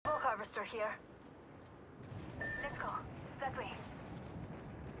harvester here. Let's go. That way.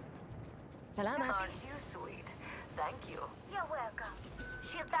 Salamat. Aren't you sweet? Thank you. You're welcome.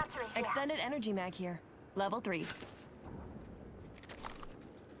 Shield battery here. Extended energy mag here. Level 3.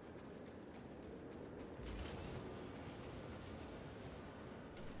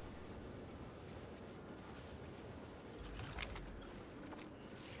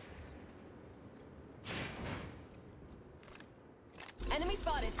 Enemy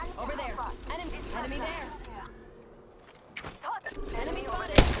spotted. Over there. Enemy there. Enemy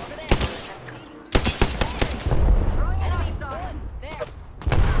spotted. Over there. Enemy one. There.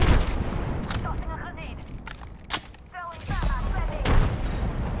 Tossing a grenade. Throwing thermite ready.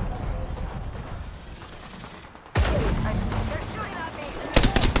 They're shooting at me.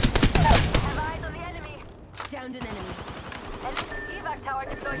 Have eyes on the enemy. Downed an enemy. Evac tower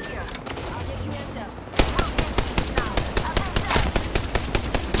deployed here. I'll get you amped up.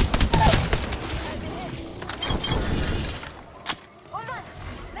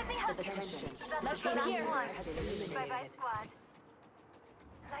 Let's go here. Bye-bye, squad.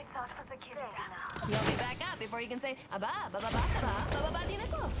 Lights out for security now. You'll be back up before you can say aba ba ba ba ba ba ba ba dime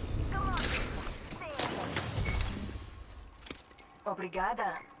ko. Come on. Stay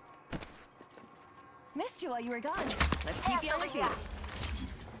Obrigada. Missed you while you were gone. Let's keep you on the feet.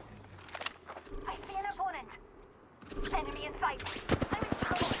 I see an opponent. Enemy in sight. I'm in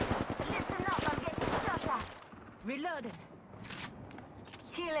trouble. Listen up, I'm getting shot at. Reloaded.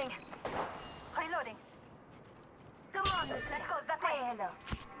 Healing. Reloading. Come on, let's go that way. Hello.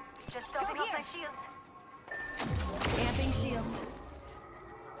 Just stopping off my shields. Amping shields.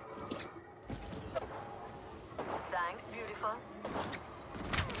 Thanks, beautiful.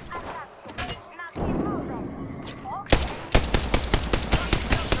 I got you. Now keep moving. Okay.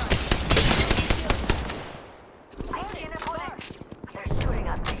 I see an opponent. They're shooting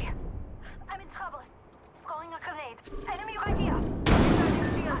at me. I'm in trouble. Throwing a grenade. Enemy right here. Charging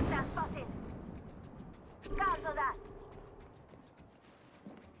shields. That's spotted. Cancel that.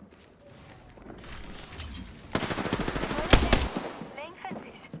 Laying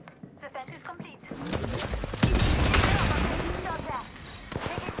fences. The fence is complete. Shot that.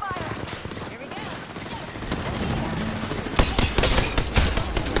 Taking fire. Here we go.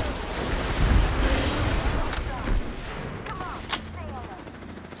 Come on, stay alert.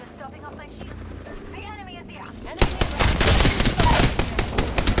 Just stopping off my shields. The enemy is here. Enemy nearby.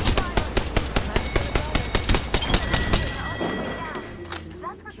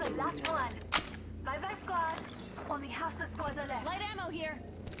 That was the last one. Bye-bye, squad. Only half the squads are left. Light ammo here.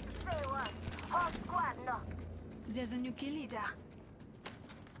 Say what? Whole squad knocked. There's a new kill leader.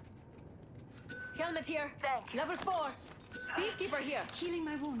 Helmet here. Thank you. Level 4. Peacekeeper here. Healing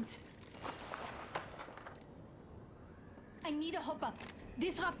my wounds. I need a hop up.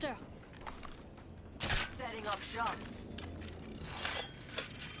 Disruptor. Setting up shop.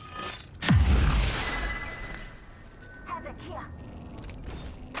 Havoc here.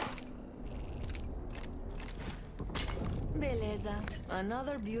 Beleza.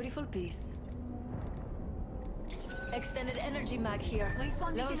 Another beautiful piece. Extended energy mag here. Nice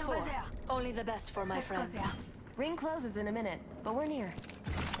one, Level Level 4. over there. Only the best for my Let's go friends. there. Ring closes in a minute, but we're near.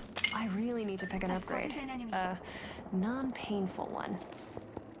 I really need to pick an I've upgrade. spotted an enemy. A non-painful one.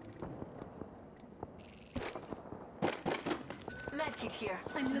 Medkit here.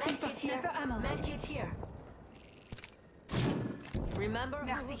 I'm looking for Medkit here. sniper ammo. Medkit here. Remember who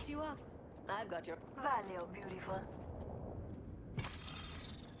Merci. hooked you up? I've got your... Valeo, beautiful.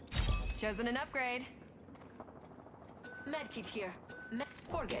 Chosen an upgrade. Medkit here.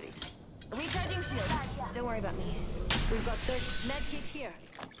 Forget it. Recharging shield. Don't worry about me. We've got 30... Medkit here.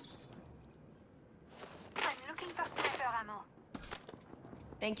 I'm looking for sniper ammo.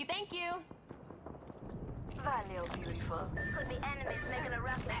 Thank you, thank you. Valeo, beautiful. Could be enemies making a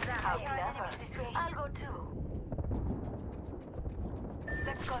rush like How that. clever. This way. I'll go too.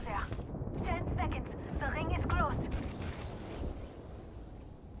 Let's go there. 10 seconds. The ring is close.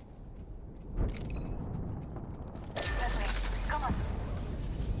 That way. Come on.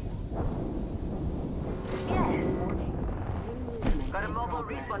 Yes. Got a mobile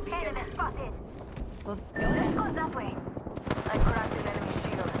respawn beacon. Enemy spotted. Well, go ahead. Let's go that way. I cracked an enemy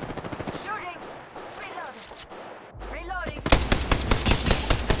shield. Shooting. Reloading. Reloading.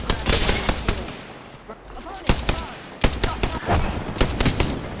 Opponent.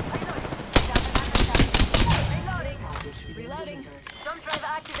 Reloading. Jump drive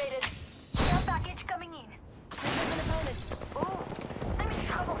activated. Care package coming in. There's an opponent. Oh, I'm in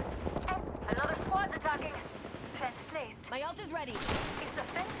trouble. Another squad's attacking. Fence placed. My ult is ready. If the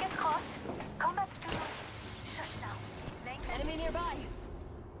fence gets crossed, combat's too. Shush now. Laying fence. Enemy nearby.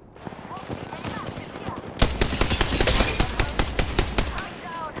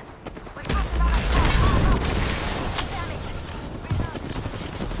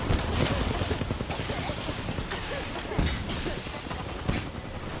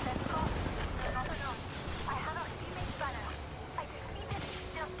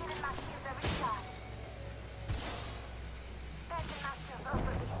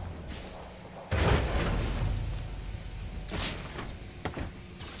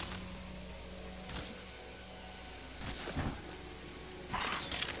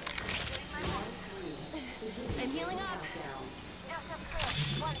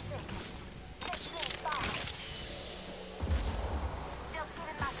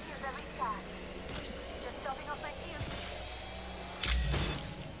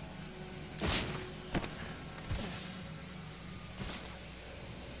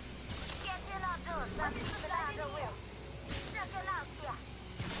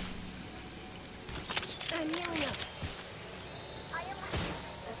 I'm healing up. I am.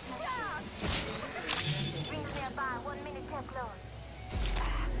 Rings nearby. 1 minute till close.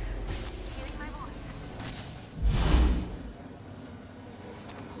 Healing my wounds.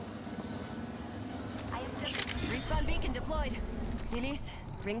 I am just Respawn beacon deployed. Elise,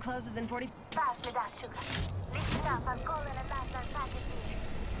 ring closes in 40. fast with that sugar. Listen up. I'm calling a lifeline package.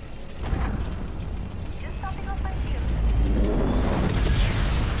 Just stopping off my shield.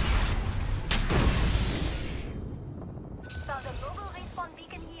 Found a mobile respawn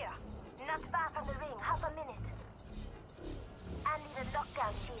beacon here. Not far from the ring. Half a minute. And need a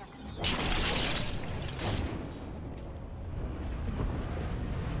lockdown shield.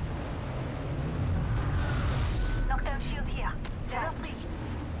 Knockdown shield here. Level 3.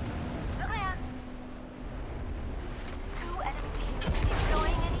 De rien. 2 enemy teams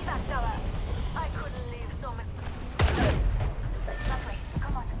deploying an evac tower. I couldn't leave so many. That way.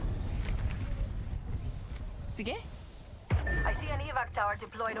 Come on. Sige? I see an evac tower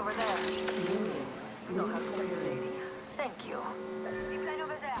deployed over there. No help for you, lady. Thank you. Zipline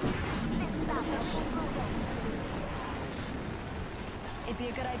over there. Listen up. It'd be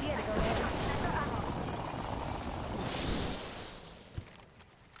a good idea to go there.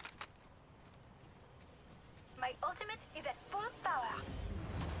 My ultimate is at full power.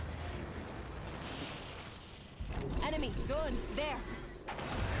 Enemy, going, there.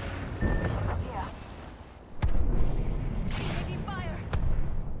 From here. Heavy fire.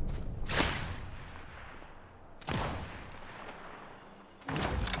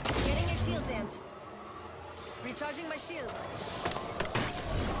 Getting your shields, Ant. Recharging my shield.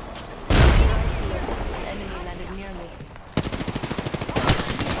 Enemy landed near me.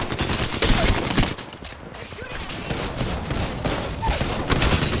 They're shooting at me.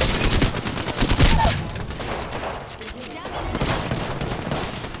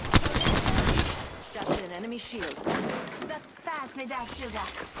 Shot an enemy shield. That fast with that sugar.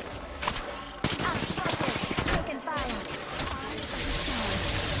 I'm spotted. Taking fire.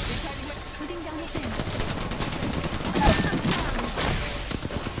 Putting down the fence.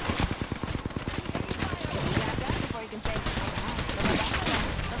 Before you can say.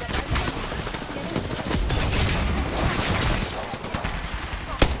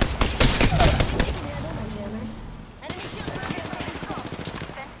 Enemy shield broken.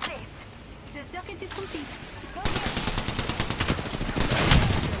 Fence placed. The circuit is complete. Go here.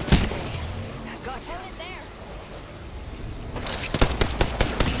 Gotcha. Hold it there.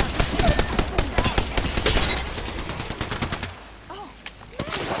 Oh.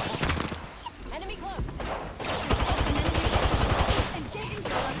 Enemy close. Engaging.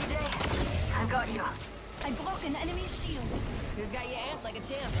 Lucky day. I got you. I broke an enemy shield. Who's got your ant like a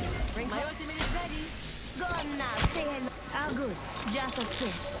champ? Ring My close. ultimate is ready. Go on now. Say hello. Oh, good. Just a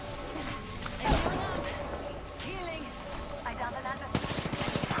spin. And healing up. Healing. I downed an adversary.